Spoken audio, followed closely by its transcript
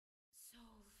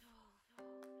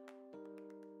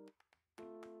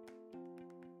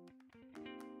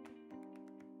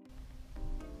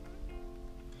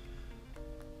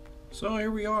So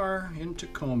here we are in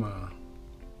Tacoma.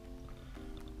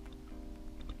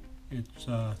 It's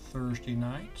Thursday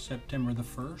night, September the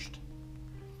 1st.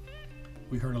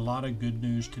 We heard a lot of good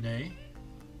news today.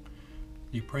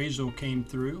 The appraisal came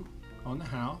through on the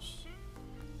house.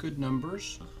 Good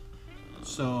numbers.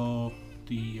 So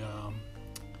the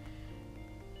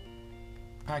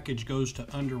package goes to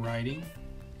underwriting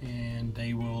and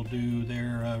they will do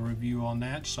their review on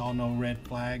that. Saw no red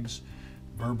flags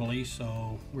verbally,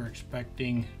 so we're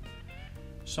expecting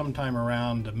sometime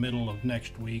around the middle of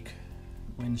next week,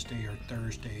 Wednesday or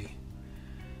Thursday,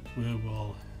 we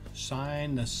will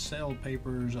sign the sale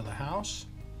papers of the house,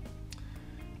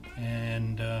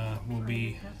 and we'll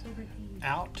be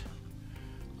out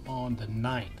on the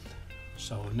 9th,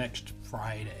 so next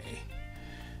Friday.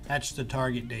 That's the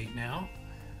target date now,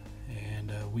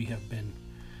 and we have been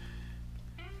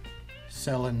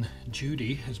selling,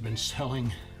 Judy has been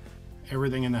selling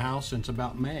everything in the house since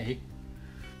about May,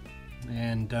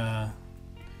 and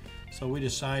so we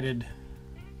decided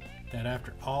that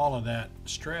after all of that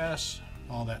stress,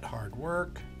 all that hard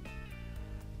work,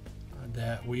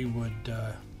 that we would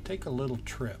take a little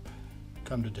trip,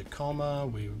 come to Tacoma.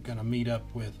 We were going to meet up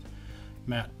with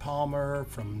Matt Palmer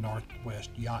from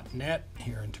Northwest Yacht Net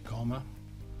here in Tacoma,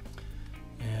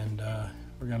 and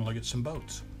we're going to look at some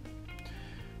boats.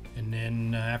 And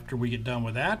then after we get done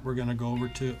with that, we're going to go over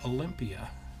to Olympia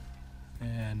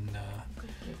and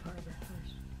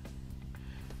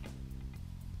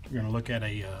we're going to look at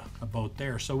a boat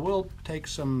there. So we'll take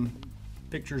some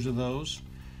pictures of those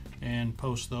and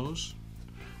post those.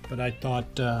 But I thought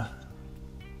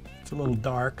it's a little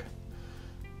dark.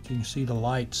 You can see the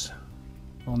lights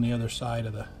on the other side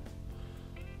of the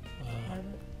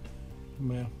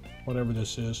well, whatever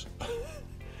this is.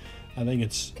 I think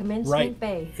it's Commencement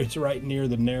Bay. It's right near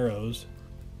the Narrows.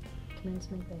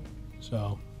 Commencement Bay.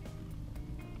 So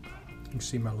you can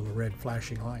see my little red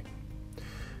flashing light.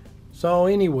 So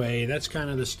anyway, that's kind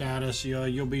of the status.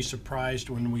 You'll be surprised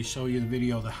when we show you the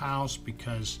video of the house,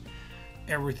 because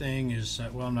everything is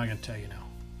well, I'm not going to tell you now.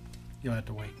 You'll have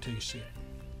to wait until you see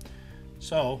it.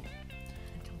 So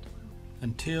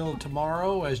until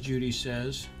tomorrow, as Judy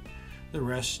says, the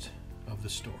rest of the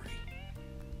story.